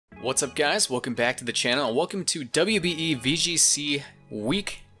What's up, guys? Welcome back to the channel and welcome to WBE VGC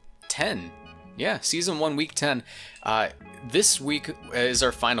Week 10. Yeah, Season 1 Week 10. This week is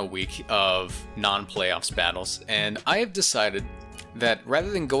our final week of non-playoffs battles, and I have decided that rather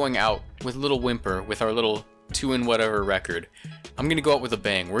than going out with a little whimper with our little 2-and-whatever record, I'm going to go out with a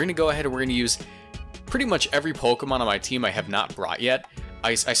bang. We're going to go ahead and we're going to use pretty much every Pokemon on my team I have not brought yet.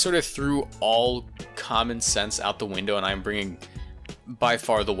 I sort of threw all common sense out the window, and I'm bringing by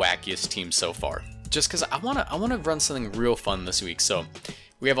far the wackiest team so far, just because I wanna run something real fun this week. So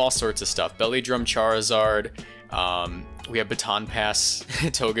we have all sorts of stuff: Belly Drum Charizard, we have Baton Pass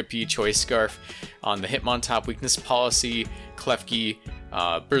Togepi Choice Scarf on the Hitmontop Weakness Policy, Klefki,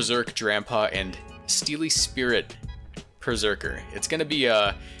 Berserk Drampa, and Steely Spirit Berserker. It's gonna be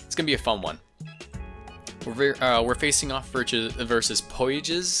a fun one. We're facing off versus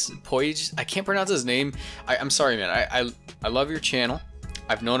Poige. I can't pronounce his name. I'm sorry, man. I love your channel.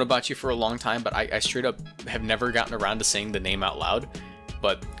 I've known about you for a long time, but I straight up have never gotten around to saying the name out loud.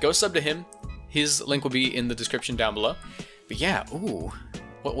 But go sub to him. His link will be in the description down below. But yeah, ooh,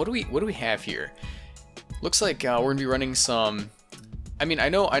 what do we have here? Looks like we're gonna be running some. I mean, I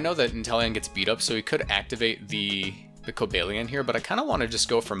know that Inteleon gets beat up, so he could activate the Cobalion here, but I kind of want to just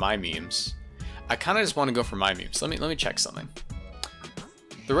go for my memes. Let me check something.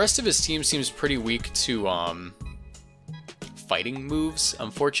 The rest of his team seems pretty weak to fighting moves.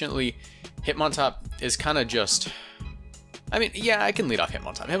 Unfortunately, Hitmontop is kind of just... I mean, yeah, I can lead off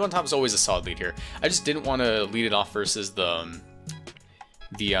Hitmontop. Hitmontop is always a solid lead here. I just didn't want to lead it off versus the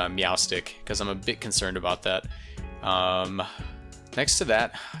Meowstic, because I'm a bit concerned about that. Next to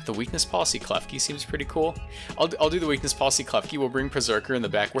that, the Weakness Policy Klefki seems pretty cool. I'll do the Weakness Policy Klefki. We'll bring Berserker in the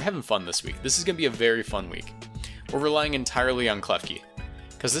back. We're having fun this week. This is going to be a very fun week. We're relying entirely on Klefki,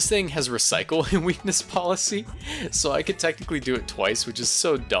 because this thing has Recycle in Weakness Policy, so I could technically do it twice, which is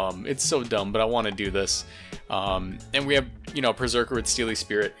so dumb. It's so dumb, but I want to do this. And we have, you know, Berserker with Steely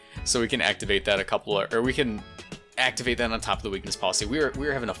Spirit, so we can activate that we can activate that on top of the Weakness Policy.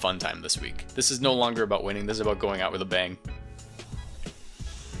 We're having a fun time this week. This is no longer about winning. This is about going out with a bang.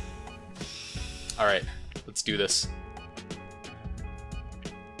 Alright, let's do this.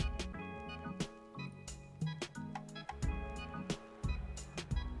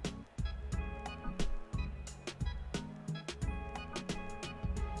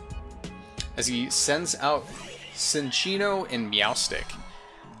 As he sends out Cinccino and Meowstic.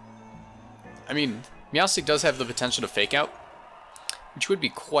 I mean, Meowstic does have the potential to fake out, which would be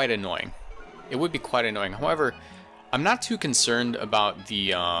quite annoying. It would be quite annoying. However, I'm not too concerned about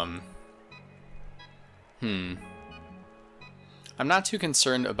the, I'm not too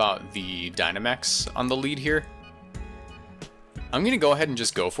concerned about the Dynamax on the lead here. I'm going to go ahead and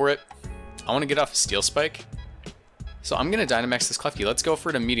just go for it. I want to get off a Steel Spike. So I'm going to Dynamax this Klefki. Let's go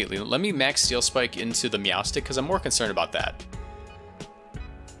for it immediately. Let me max Steel Spike into the Meowstic, because I'm more concerned about that.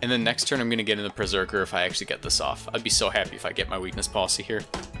 And then next turn I'm going to get in the Berserker if I actually get this off. I'd be so happy if I get my Weakness Policy here.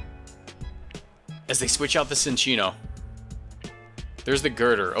 As they switch out the Cinccino. There's the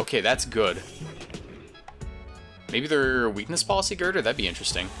Girder. Okay, that's good. Maybe their Weakness Policy Girder? That'd be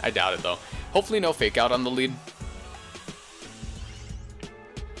interesting. I doubt it, though. Hopefully no fake out on the lead,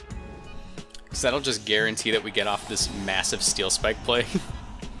 because that'll just guarantee that we get off this massive Steel Spike play.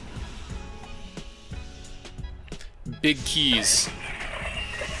 Big keys.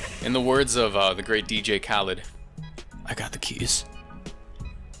 In the words of the great DJ Khaled, I got the keys.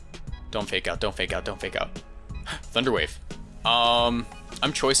 Don't fake out, don't fake out, don't fake out. Thunderwave. I'm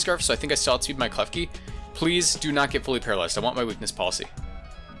Choice Scarf, so I think I still outspeed my Klefki. Please do not get fully paralyzed. I want my Weakness Policy.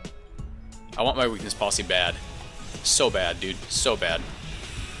 I want my Weakness Policy bad. So bad, dude. So bad.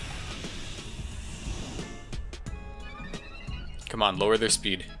 Come on, lower their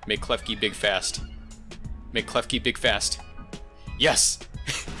speed. Make Klefki big fast. Make Klefki big fast. Yes!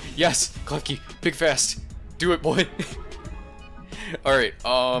 Yes! Klefki, big fast. Do it, boy. Alright,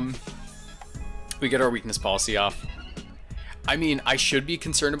 we get our Weakness Policy off. I mean, I should be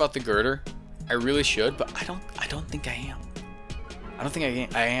concerned about the Girder. I really should, but I don't think I am. I don't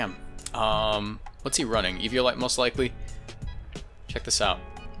think I am. What's he running? Eviolite most likely. Check this out.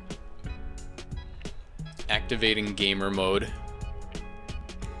 Activating gamer mode.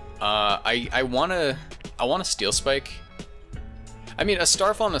 I want a Steel Spike. I mean, a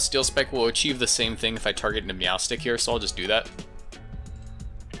Starfall and a Steel Spike will achieve the same thing if I target into Meowstic here, so I'll just do that.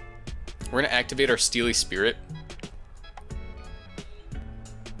 We're gonna activate our Steely Spirit.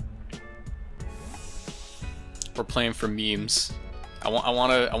 We're playing for memes. I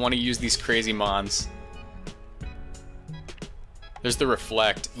want to use these crazy mons. There's the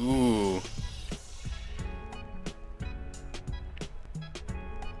Reflect. Ooh.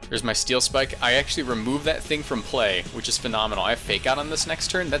 There's my Steel Spike. I actually removed that thing from play, which is phenomenal. I have Fake Out on this next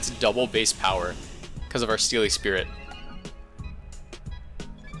turn. That's double base power because of our Steely Spirit.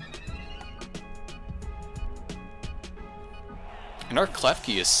 And our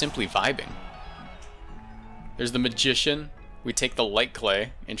Klefki is simply vibing. There's the Magician. We take the Light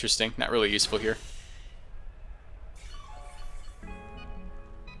Clay. Interesting. Not really useful here.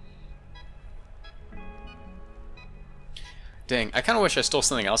 Dang, I kind of wish I stole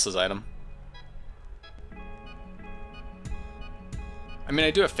something else's item. I mean,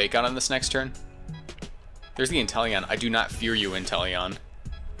 I do have Fake Out on this next turn. There's the Inteleon. I do not fear you, Inteleon.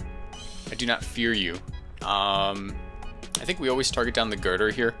 I do not fear you. I think we always target down the Girder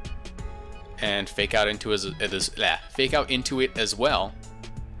here and Fake Out into Fake Out into it as well,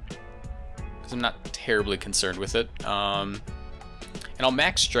 because I'm not terribly concerned with it. And I'll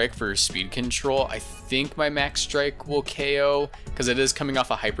Max Strike for speed control. I think my Max Strike will KO because it is coming off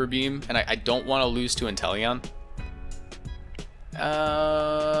a Hyper Beam, and I don't want to lose to Inteleon.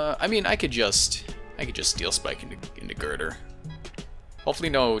 I mean, I could just Steel Spike into Girder. Hopefully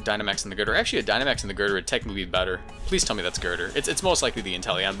no Dynamax in the Girder. Actually, a Dynamax in the Girder would technically be better. Please tell me that's Girder. It's most likely the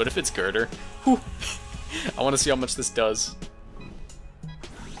Inteleon, but if it's Girder, whew, I want to see how much this does.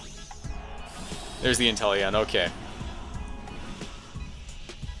 There's the Inteleon. Okay.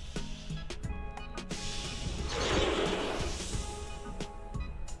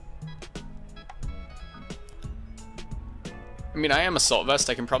 I mean, I am Assault Vest.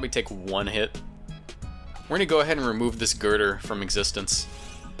 I can probably take one hit. We're gonna go ahead and remove this Girder from existence.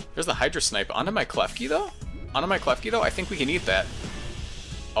 There's the Hydra Snipe. Onto my Klefki, though? Onto my Klefki, though? I think we can eat that.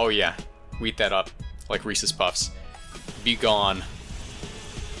 Oh, yeah. We eat that up. Like Reese's Puffs. Be gone.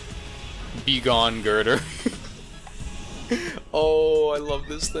 Be gone, Girder. Oh, I love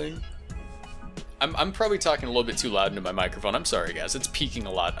this thing. I'm probably talking a little bit too loud into my microphone. I'm sorry, guys. It's peaking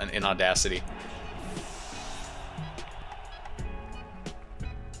a lot in Audacity.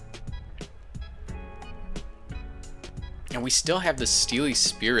 And we still have the Steely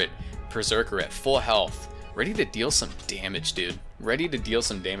Spirit Berserker at full health, ready to deal some damage, dude. Ready to deal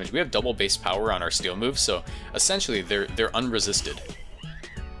some damage. We have double base power on our steel moves, so essentially they're unresisted.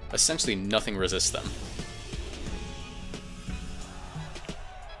 Essentially nothing resists them.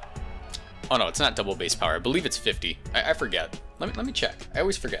 Oh no, it's not double base power. I believe it's 50. I forget. Let me check. I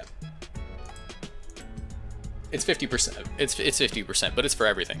always forget. It's 50%. It's 50%, but it's for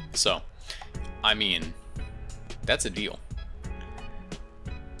everything. So, I mean, that's a deal.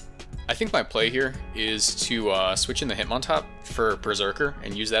 I think my play here is to switch in the Hitmontop for Berserker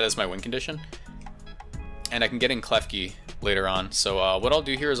and use that as my win condition. And I can get in Klefki later on. So what I'll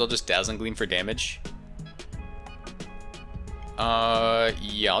do here is I'll just Dazzling Gleam for damage.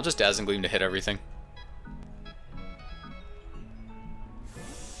 Yeah, I'll just Dazzling Gleam to hit everything.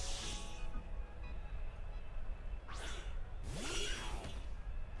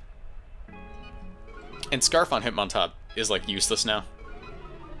 And Scarf on Hitmontop is like useless now,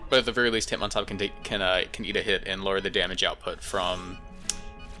 but at the very least, Hitmontop can eat a hit and lower the damage output from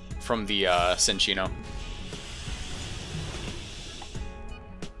the Cinccino.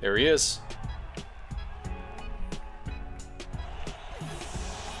 There he is.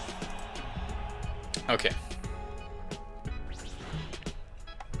 Okay.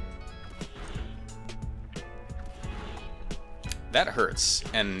 That hurts,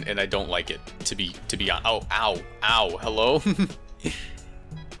 and I don't like it, to be honest. Oh, ow, hello?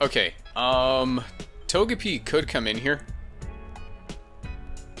 Okay, Togepi could come in here.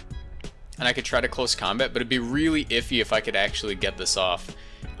 And I could try to close combat, but it'd be really iffy if I could actually get this off.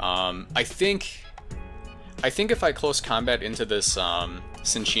 I think if I close combat into this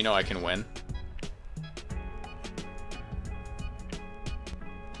Cinccino, I can win.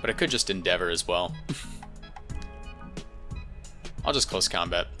 But I could just Endeavor as well. I'll just close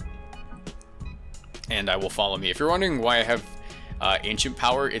combat. And I will follow me. If you're wondering why I have Ancient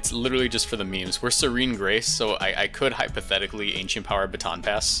Power, it's literally just for the memes. We're Serene Grace, so I could hypothetically Ancient Power Baton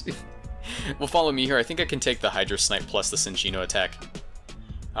Pass. Well, follow me here. I think I can take the Hydra Snipe plus the Cinccino attack.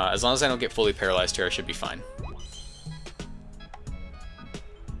 As long as I don't get fully paralyzed here, I should be fine.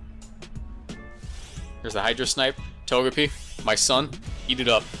 There's the Hydra Snipe. Togepi, my son, eat it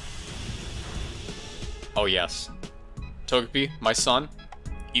up. Oh, yes. Togepi, my son,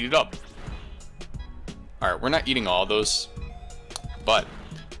 eat it up. Alright, we're not eating all those, but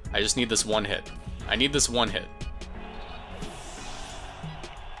I just need this one hit. I need this one hit.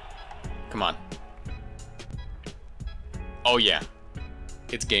 Come on. Oh yeah.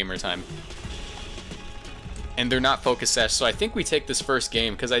 It's gamer time. And they're not Focus Sash, so I think we take this first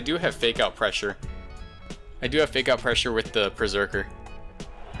game, because I do have Fake Out Pressure. I do have Fake Out Pressure with the Berserker.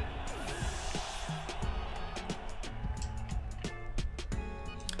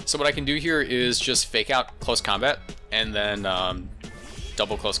 So what I can do here is just fake out close combat and then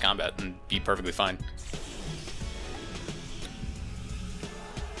double close combat and be perfectly fine.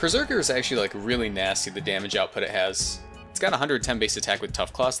 Berserker is actually like really nasty, the damage output it has. It's got 110 base attack with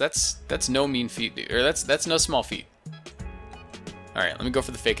Tough Claws. That's no mean feat, dude. Or that's no small feat. Alright, let me go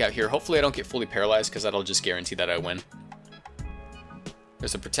for the fake out here. Hopefully I don't get fully paralyzed because that'll just guarantee that I win.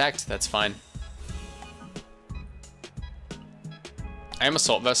 There's a protect, that's fine. I am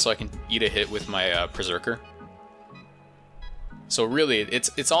Assault Vest, so I can eat a hit with my Berserker. So really,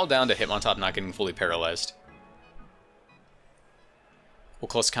 it's all down to Hitmontop not getting fully paralyzed. We'll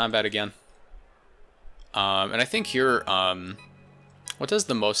close combat again. And I think here, what does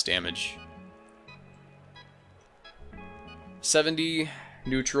the most damage? 70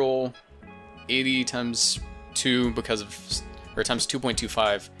 neutral, 80 times 2 because of, or times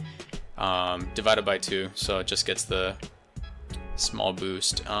 2.25 divided by 2, so it just gets the small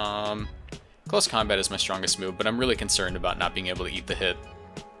boost. Close combat is my strongest move, but I'm really concerned about not being able to eat the hit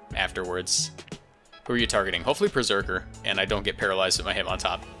afterwards. Who are you targeting? Hopefully Berserker, and I don't get paralyzed with my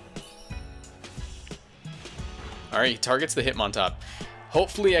Hitmontop. Alright, he targets the Hitmontop.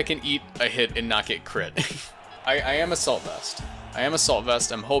 Hopefully I can eat a hit and not get crit. I am Assault Vest. I am Assault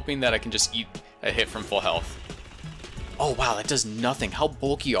Vest. I'm hoping that I can just eat a hit from full health. Oh wow, that does nothing. How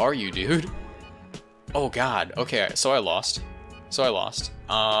bulky are you, dude? Oh god. Okay, so I lost.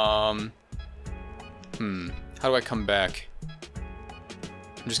 How do I come back?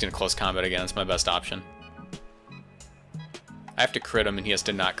 I'm just gonna close combat again. It's my best option. I have to crit him, and he has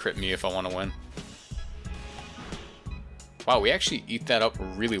to not crit me if I want to win. Wow, we actually eat that up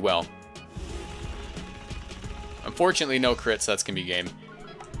really well. Unfortunately, no crits. That's gonna be game.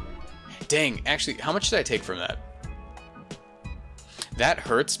 Dang, actually, how much did I take from that? That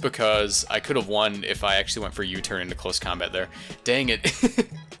hurts because I could have won if I actually went for U-turn into close combat there. Dang it.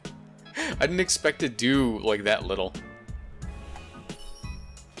 I didn't expect to do like that little.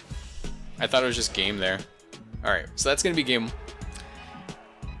 I thought it was just game there. Alright, so that's going to be game.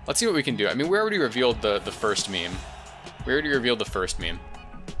 Let's see what we can do. I mean, we already revealed the first meme.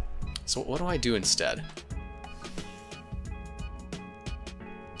 So what do I do instead?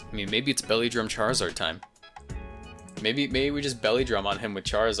 I mean, maybe it's Belly Drum Charizard time. Maybe we just Belly Drum on him with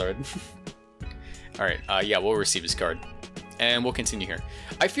Charizard. Alright, yeah, we'll receive his card. And we'll continue here.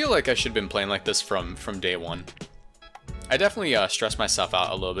 I feel like I should have been playing like this from day one. I definitely stressed myself out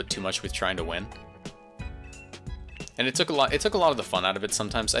a little bit too much with trying to win, and it took a lot of the fun out of it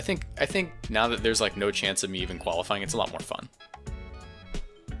sometimes. I think now that there's like no chance of me even qualifying, it's a lot more fun.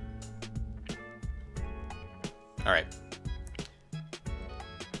 All right.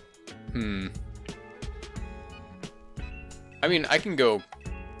 I mean, I can go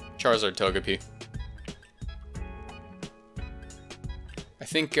Charizard Togepi. I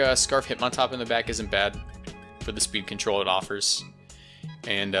think Scarf Hitmontop in the back isn't bad for the speed control it offers.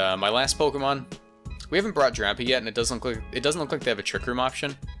 And my last Pokemon, we haven't brought DRAMPA yet, and it doesn't look like they have a Trick Room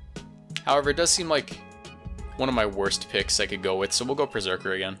option. However, it does seem like one of my worst picks I could go with, so we'll go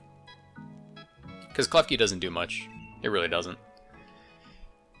Berserker again. Because Klefki doesn't do much. It really doesn't.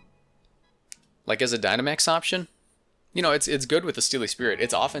 Like as a Dynamax option, you know, it's good with the Steely Spirit.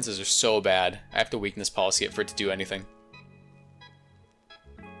 Its offenses are so bad, I have to weakness policy it for it to do anything.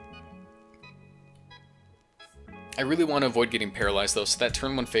 I really want to avoid getting paralyzed though, so that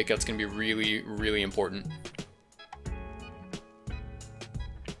turn 1 fake out's going to be really, really important.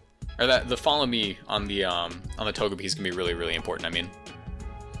 Or that the follow me on the Togepi is going to be really, really important, I mean.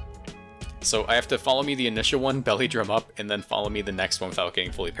 So I have to follow me the initial one, Belly Drum up, and then follow me the next one without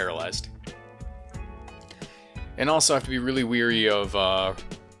getting fully paralyzed. And also I have to be really weary of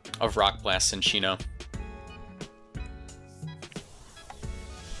Rock Blast and Chino.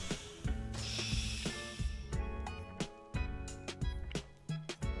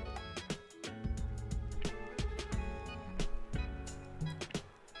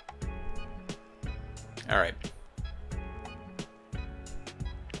 Alright.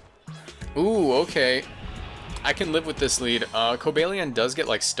 Ooh, okay. I can live with this lead. Cobalion does get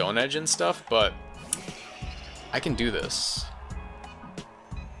like Stone Edge and stuff, but I can do this.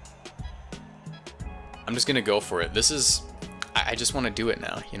 I'm just gonna go for it. This is... I just want to do it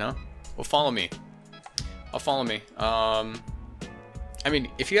now, you know? Well, follow me. I'll follow me. I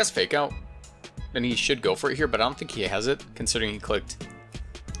mean, if he has Fake Out, then he should go for it here, but I don't think he has it, considering he clicked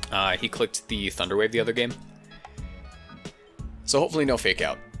the Thunder Wave the other game. So hopefully no Fake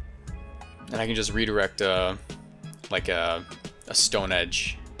Out. And I can just redirect like a Stone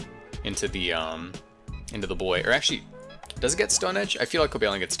Edge into the boy. Or actually, does it get Stone Edge? I feel like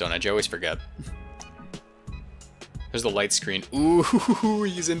Cobalion gets Stone Edge. I always forget. There's the light screen. Ooh,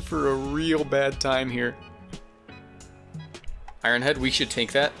 he's in for a real bad time here. Ironhead, we should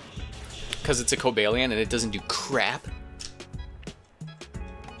take that. Because it's a Cobalion and it doesn't do crap.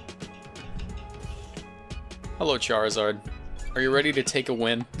 Hello, Charizard. Are you ready to take a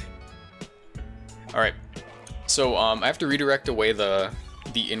win? Alright. So, I have to redirect away the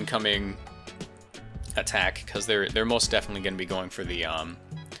incoming attack, because they're most definitely going to be going for the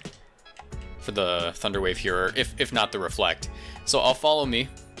Thunder Wave here, or if not the Reflect. So I'll follow me,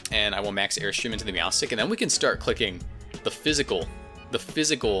 and I will max Airstream into the Meowstic, and then we can start clicking the physical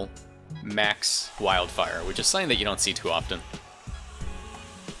max Wildfire, which is something that you don't see too often.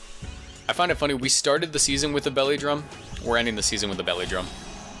 I find it funny, we started the season with a Belly Drum, we're ending the season with a Belly Drum.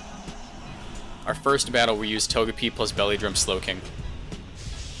 Our first battle we used Togepi plus Belly Drum Slowking.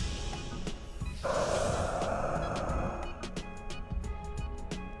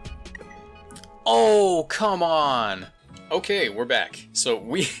 Oh, come on! Okay, we're back.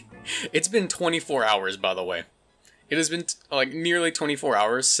 So it's been 24 hours, by the way. It has been like nearly 24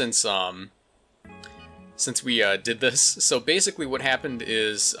 hours since we did this. So basically what happened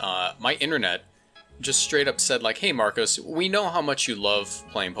is my internet just straight up said like, hey Marcos, we know how much you love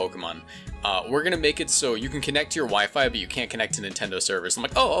playing Pokemon. We're gonna make it so you can connect to your Wi-Fi, but you can't connect to Nintendo servers. I'm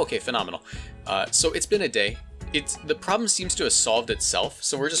like, oh, okay, phenomenal. So it's been a day. The problem seems to have solved itself,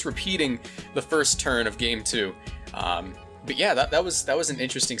 so we're just repeating the first turn of Game 2. But yeah, that was an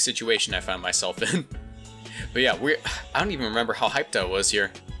interesting situation I found myself in. But yeah, I don't even remember how hyped I was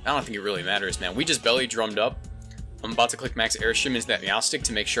here. I don't think it really matters, man. We just belly drummed up. I'm about to click Max Airstream into that Meowstic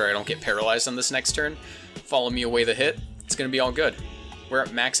to make sure I don't get paralyzed on this next turn. Follow me away the hit. It's gonna be all good. We're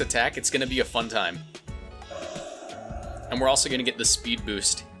at max attack. It's gonna be a fun time. And we're also gonna get the speed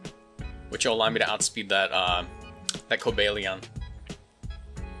boost, which will allow me to outspeed that Cobalion.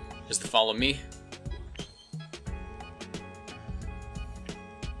 There's the follow me.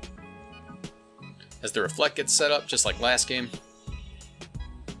 As the Reflect gets set up, just like last game.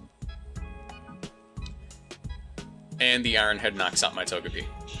 And the Iron Head knocks out my Togepi.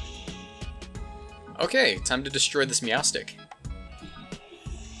 Okay, time to destroy this Meowstic.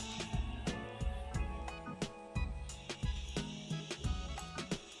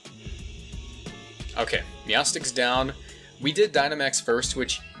 Okay, Meowstic's down. We did Dynamax first,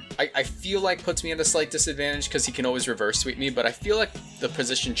 which I feel like puts me at a slight disadvantage because he can always reverse sweep me, but I feel like the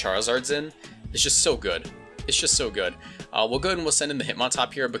position Charizard's in is just so good. It's just so good. We'll go ahead and we'll send in the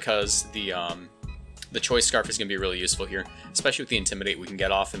Hitmontop here because the Choice Scarf is going to be really useful here, especially with the Intimidate we can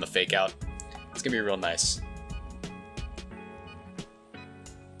get off and the Fake Out. It's going to be real nice.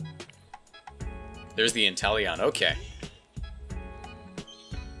 There's the Inteleon, okay.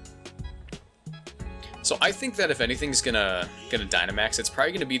 So I think that if anything's gonna Dynamax, it's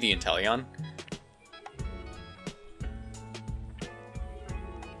probably gonna be the Inteleon.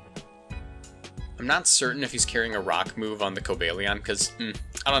 I'm not certain if he's carrying a rock move on the Cobalion, because,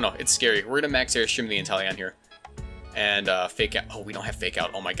 I don't know, it's scary. We're gonna max Airstream the Inteleon here. And, Fake Out. Oh, we don't have Fake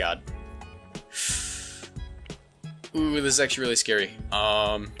Out. Oh my god. Ooh, this is actually really scary.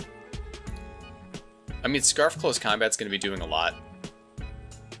 I mean, Scarf Close Combat's gonna be doing a lot.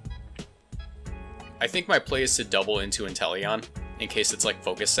 I think my play is to double into Inteleon, in case it's like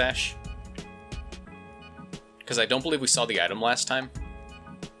Focus Sash. Because I don't believe we saw the item last time.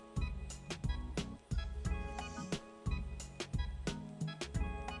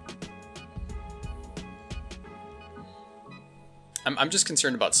 I'm just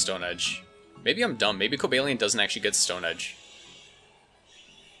concerned about Stone Edge. Maybe I'm dumb. Maybe Cobalion doesn't actually get Stone Edge.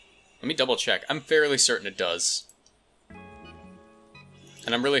 Let me double check. I'm fairly certain it does.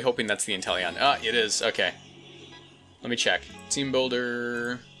 And I'm really hoping that's the Inteleon. Ah, it is. Okay. Let me check. Team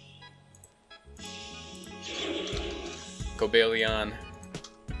Builder. Cobalion.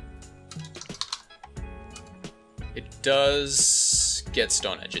 It does get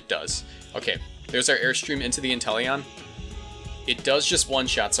Stone Edge. It does. Okay. There's our Airstream into the Inteleon. It does just one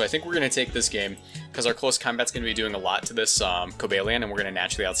shot, so I think we're going to take this game, because our close combat's going to be doing a lot to this Cobalion, and we're going to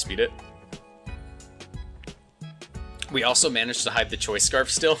naturally outspeed it. We also managed to hide the Choice Scarf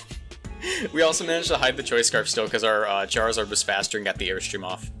still. We also managed to hide the Choice Scarf still, because our Charizard was faster and got the Airstream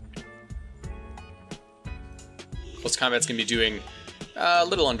off. Close combat's going to be doing a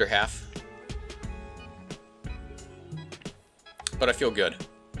little under half. But I feel good.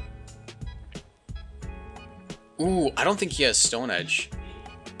 Ooh, I don't think he has Stone Edge.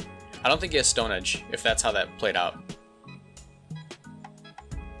 I don't think he has Stone Edge, if that's how that played out.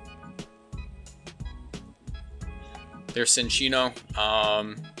 There's Cinccino.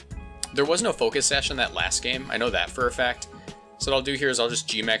 There was no Focus Sash in that last game. I know that for a fact. So what I'll do here is I'll just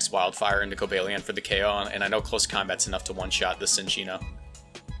G-Max Wildfire into Cobalion for the KO, and I know close combat's enough to one-shot this Cinccino.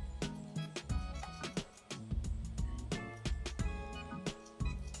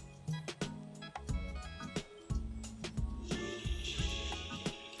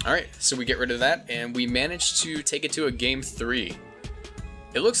 Alright, so we get rid of that, and we managed to take it to a Game 3.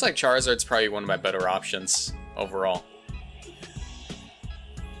 It looks like Charizard's probably one of my better options overall.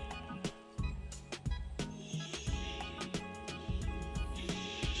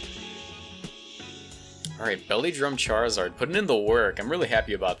 Alright, Belly Drum Charizard, putting in the work. I'm really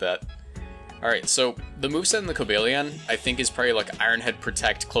happy about that. Alright, so the moveset in the Cobalion, I think, is probably like Iron Head,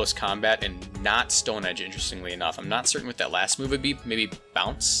 Protect, Close Combat, and not Stone Edge, interestingly enough. I'm not certain what that last move would be. Maybe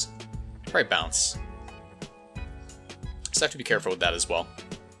Bounce? Probably Bounce. So I have to be careful with that as well.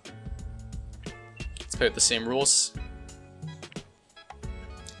 Let's play with the same rules.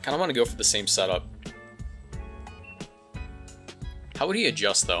 Kind of want to go for the same setup. How would he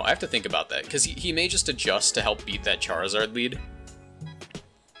adjust, though? I have to think about that, because he may just adjust to help beat that Charizard lead.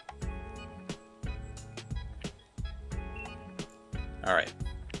 Alright.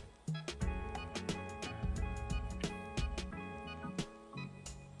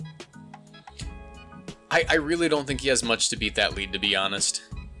 I really don't think he has much to beat that lead, to be honest.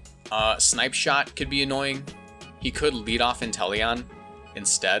 Snipe Shot could be annoying. He could lead off Inteleon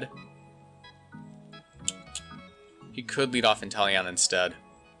instead. He could lead off Inteleon instead.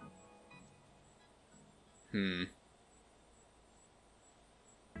 I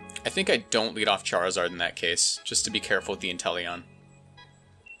think I don't lead off Charizard in that case, just to be careful with the Inteleon.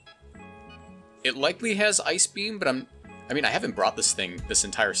 It likely has Ice Beam, but I mean, I haven't brought this thing this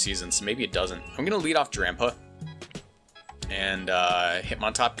entire season, so maybe it doesn't. I'm going to lead off DRAMPA and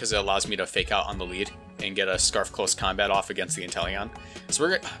Hitmontop, because it allows me to fake out on the lead and get a Scarf Close Combat off against the Inteleon.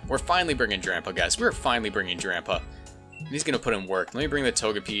 So we're finally bringing DRAMPA, guys. We're finally bringing DRAMPA. And he's going to put in work. Let me bring the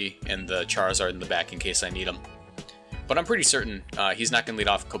Togepi and the Charizard in the back in case I need them. But I'm pretty certain he's not going to lead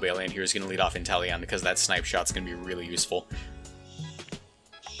off Cobalion here. He's going to lead off Inteleon, because that Snipe Shot's going to be really useful.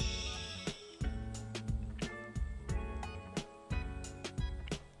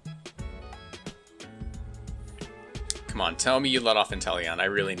 Come on, tell me you let off Inteleon. I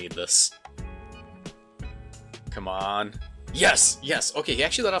really need this. Come on. Yes! Yes! Okay, he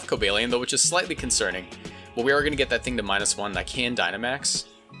actually let off Cobalion, though, which is slightly concerning. But we are going to get that thing to -1, and I can Dynamax.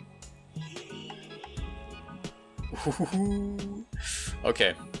 Ooh.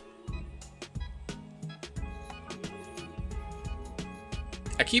 Okay.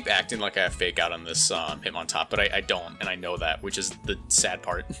 I keep acting like I have Fake Out on this Hitmontop, but I don't, and I know that, which is the sad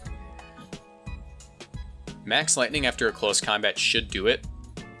part. Max Lightning after a close combat should do it.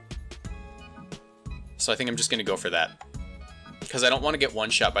 So I think I'm just going to go for that. Because I don't want to get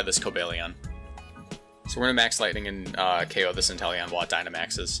one-shot by this Cobalion. So we're going to Max Lightning and KO this Inteleon while it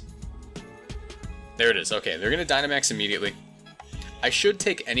Dynamaxes. There it is. Okay, they're going to Dynamax immediately. I should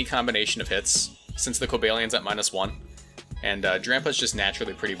take any combination of hits, since the Cobalion's at -1. And DRAMPA's just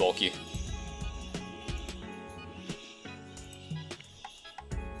naturally pretty bulky.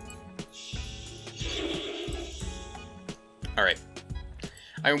 Alright.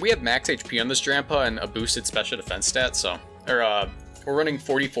 I mean, we have max HP on this DRAMPA and a boosted special defense stat, so... we're running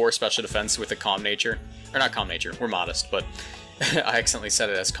 44 special defense with a Calm Nature. Or not Calm Nature, we're Modest, but... I accidentally set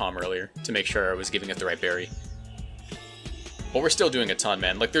it as Calm earlier, to make sure I was giving it the right berry. But we're still doing a ton,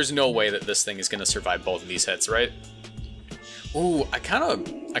 man. Like, there's no way that this thing is gonna survive both of these hits, right? Ooh, I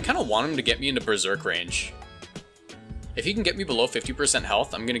kinda want him to get me into Berserk range. If he can get me below 50%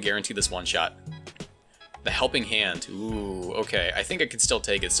 health, I'm gonna guarantee this one-shot. The Helping Hand. Ooh, okay. I think I could still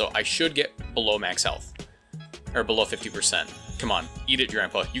take it, so I should get below max health. Or below 50%. Come on, eat it,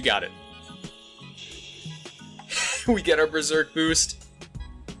 DRAMPA. You got it. We get our Berserk boost.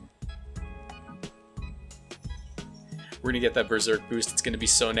 We're gonna get that Berserk boost. It's gonna be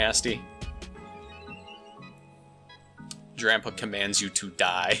so nasty. DRAMPA commands you to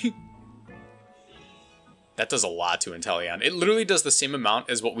die. That does a lot to Inteleon. It literally does the same amount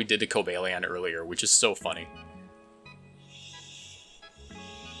as what we did to Cobalion earlier, which is so funny.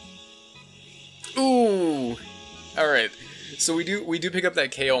 Ooh! Alright, so we do pick up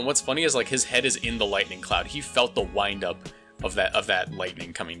that KO, and what's funny is like his head is in the lightning cloud. He felt the wind up of that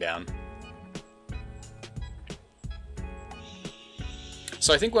lightning coming down.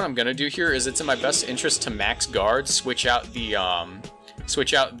 So I think what I'm gonna do here is it's in my best interest to max guard, switch out the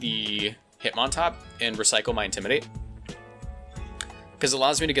Hitmontop, and recycle my Intimidate. Because it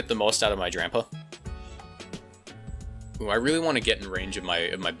allows me to get the most out of my DRAMPA. Ooh, I really want to get in range of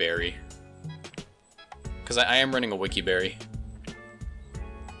my berry. Because I am running a Wiki Berry.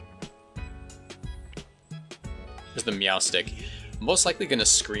 There's the Meowstic. Most likely gonna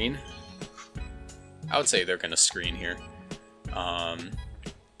screen. I would say they're gonna screen here. I'm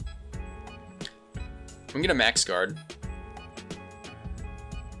gonna max guard.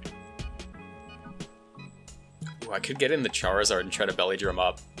 Ooh, I could get in the Charizard and try to belly drum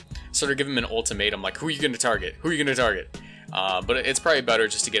up. Sort of give him an ultimatum, like, who are you gonna target? Who are you gonna target? But it's probably better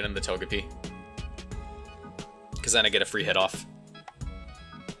just to get in the Togepi, because then I get a free hit off.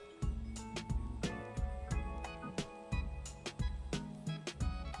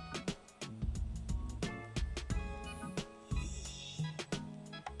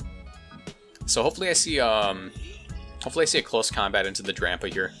 So hopefully I see a close combat into the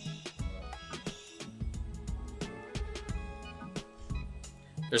Drampa here.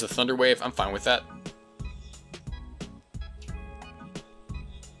 There's a Thunder Wave. I'm fine with that.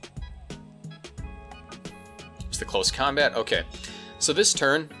 There's the close combat. Okay. So this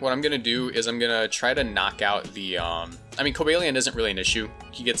turn, what I'm gonna do is I'm gonna try to knock out the. I mean, Cobalion isn't really an issue.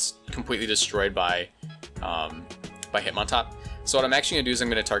 He gets completely destroyed by Hitmontop. So what I'm actually gonna do is I'm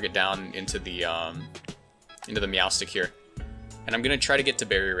gonna target down into the Meowstic here, and I'm gonna try to get to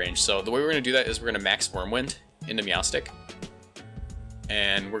barrier range. So the way we're gonna do that is we're gonna max Wormwind into Meowstic,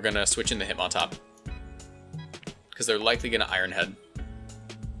 and we're gonna switch into Hitmontop because they're likely gonna Iron Head.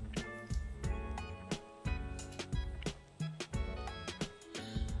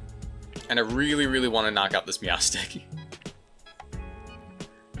 And I really, really want to knock out this Meowstic,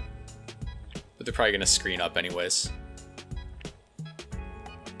 but they're probably gonna screen up anyways.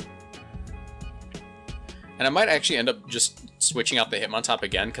 And I might actually end up just switching out the Hitmontop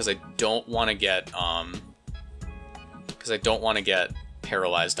again because I don't want to get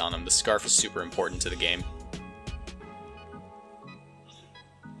paralyzed on him. The Scarf is super important to the game.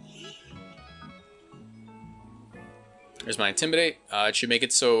 There's my Intimidate. It should make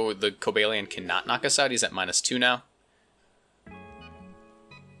it so the Cobalion cannot knock us out. He's at -2 now.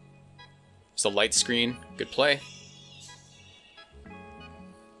 So Light Screen, good play.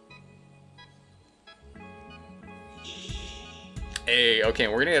 Hey, okay,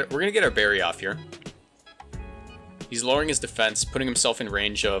 we're gonna get our berry off here. He's lowering his defense, putting himself in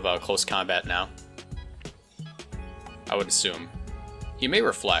range of close combat now. I would assume. He may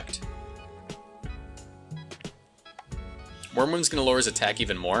reflect. Wormwound's gonna lower his attack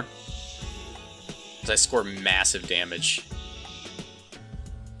even more, as I score massive damage.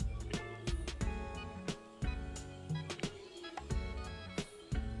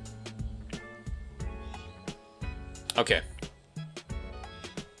 Okay.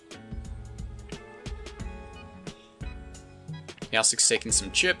 Meowstic's taking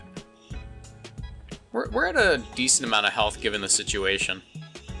some chip. We're at a decent amount of health given the situation.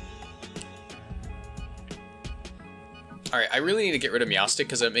 Alright, I really need to get rid of Meowstic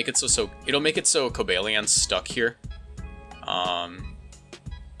because it'll make it so Cobalion's stuck here. Do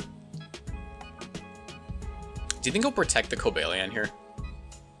you think he'll protect the Cobalion here?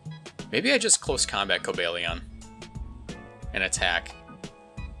 Maybe I just close combat Cobalion and attack.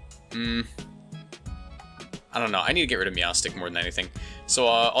 I don't know. I need to get rid of Meowstic more than anything. So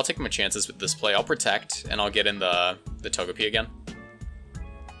I'll take my chances with this play. I'll protect, and I'll get in the Togepi again.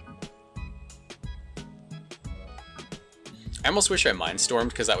 I almost wish I Mind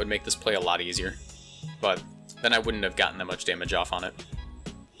Stormed, because that would make this play a lot easier. But then I wouldn't have gotten that much damage off on it.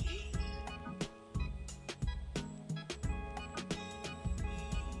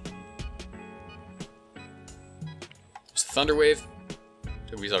 There's the Thunder Wave.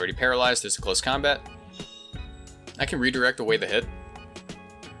 Togepi's already paralyzed. There's a close combat. I can redirect away the hit.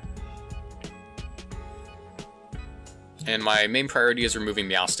 And my main priority is removing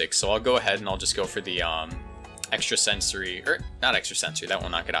Meowstic, so I'll go ahead and I'll just go for the extra sensory, or not extra sensory, that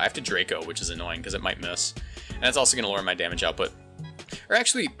won't knock it out. I have to Draco, which is annoying because it might miss. And that's also going to lower my damage output. Or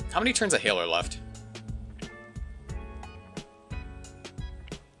actually, how many turns of Hail are left?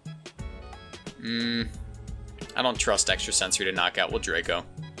 I don't trust extra sensory to knock out. We'll Draco.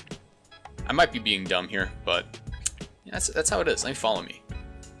 I might be being dumb here, but yeah, that's how it is. Let me follow me.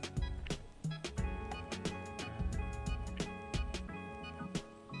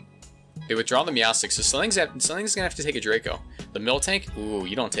 They withdraw the Meowstic, so something's gonna have to take a Draco. The Miltank? Ooh,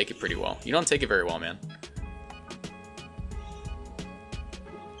 you don't take it pretty well. You don't take it very well, man.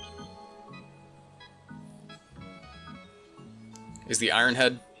 Is the Iron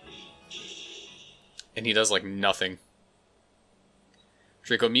Head? And he does like nothing.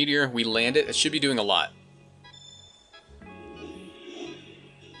 Draco Meteor, we land it. It should be doing a lot.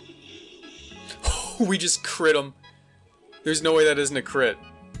 We just crit him. There's no way that isn't a crit.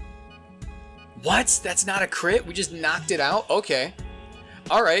 What? That's not a crit? We just knocked it out? Okay.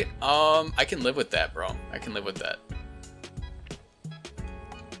 Alright, I can live with that, bro. I can live with that.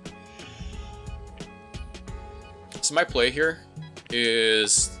 So my play here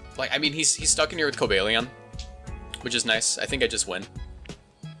is, like, I mean, he's stuck in here with Cobalion, which is nice. I think I just win.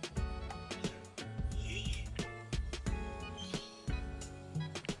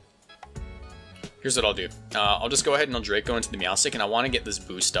 Here's what I'll do. I'll just go ahead and I'll Draco into the Meowstic, and I want to get this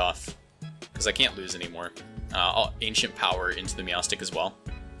boost off, because I can't lose anymore. I'll Ancient Power into the Meowstic as well.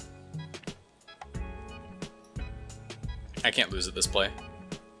 I can't lose at this play,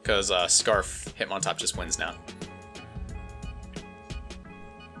 because Scarf Hitmontop just wins now.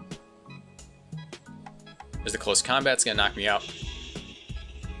 There's the close combat, it's gonna knock me out.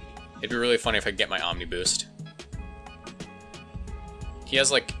 It'd be really funny if I could get my Omni boost. He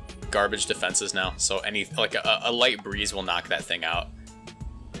has like garbage defenses now, so any like a light breeze will knock that thing out.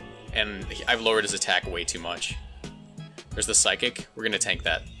 And I've lowered his attack way too much. There's the Psychic. We're gonna tank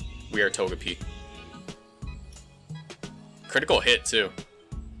that. We are Togepi. Critical hit too.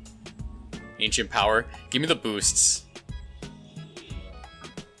 Ancient Power. Give me the boosts.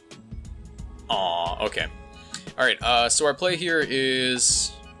 Aw, okay. Alright, so our play here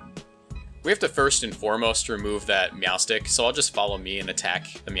is... we have to first and foremost remove that Meowstic, so I'll just follow me and attack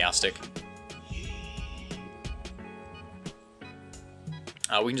the Meowstic.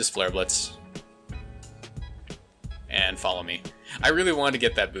 We can just Flare Blitz. And follow me. I really wanted to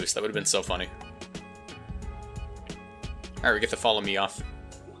get that boost, that would have been so funny. Alright, we get to follow me off.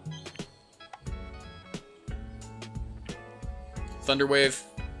 Thunder Wave,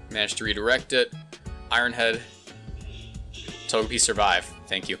 managed to redirect it. Iron Head. Togepi survive,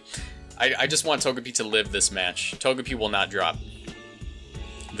 thank you. I just want Togepi to live this match. Togepi will not drop.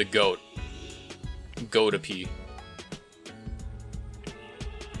 The GOAT. Goatopi.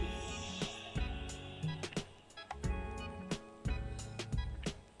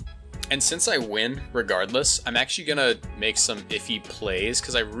 And since I win regardless, I'm actually gonna make some iffy plays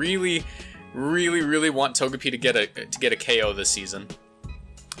because I really want Togepi to get a KO this season.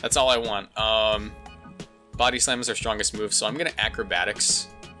 That's all I want. Body Slam is our strongest move, so I'm gonna Acrobatics.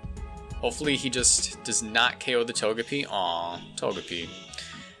 Hopefully he just does not KO the Togepi. Aw, Togepi.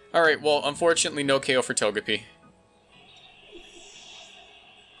 Alright, well, unfortunately no KO for Togepi.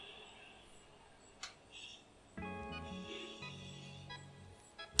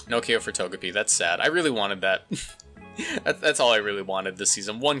 No KO for Togepi, that's sad. I really wanted that. That's all I really wanted this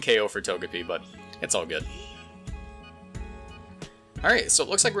season. One KO for Togepi, but it's all good. Alright, so it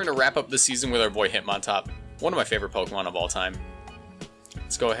looks like we're going to wrap up this season with our boy Hitmontop. One of my favorite Pokemon of all time.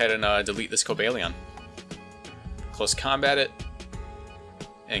 Let's go ahead and delete this Cobalion. Close combat it.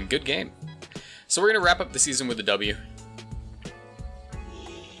 And good game. So we're going to wrap up the season with a W.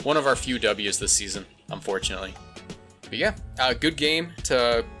 One of our few W's this season, unfortunately. But yeah, good game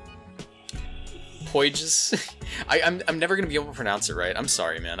to Poiges. I'm never going to be able to pronounce it right. I'm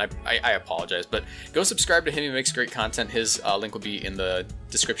sorry, man. I apologize. But go subscribe to him. He makes great content. His link will be in the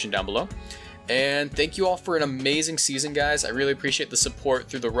description down below. And thank you all for an amazing season, guys. I really appreciate the support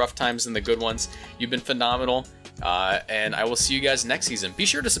through the rough times and the good ones. You've been phenomenal. And I will see you guys next season. Be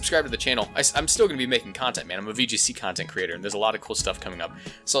sure to subscribe to the channel. I'm still going to be making content, man. I'm a VGC content creator, and there's a lot of cool stuff coming up.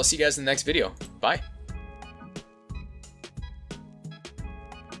 So I'll see you guys in the next video. Bye.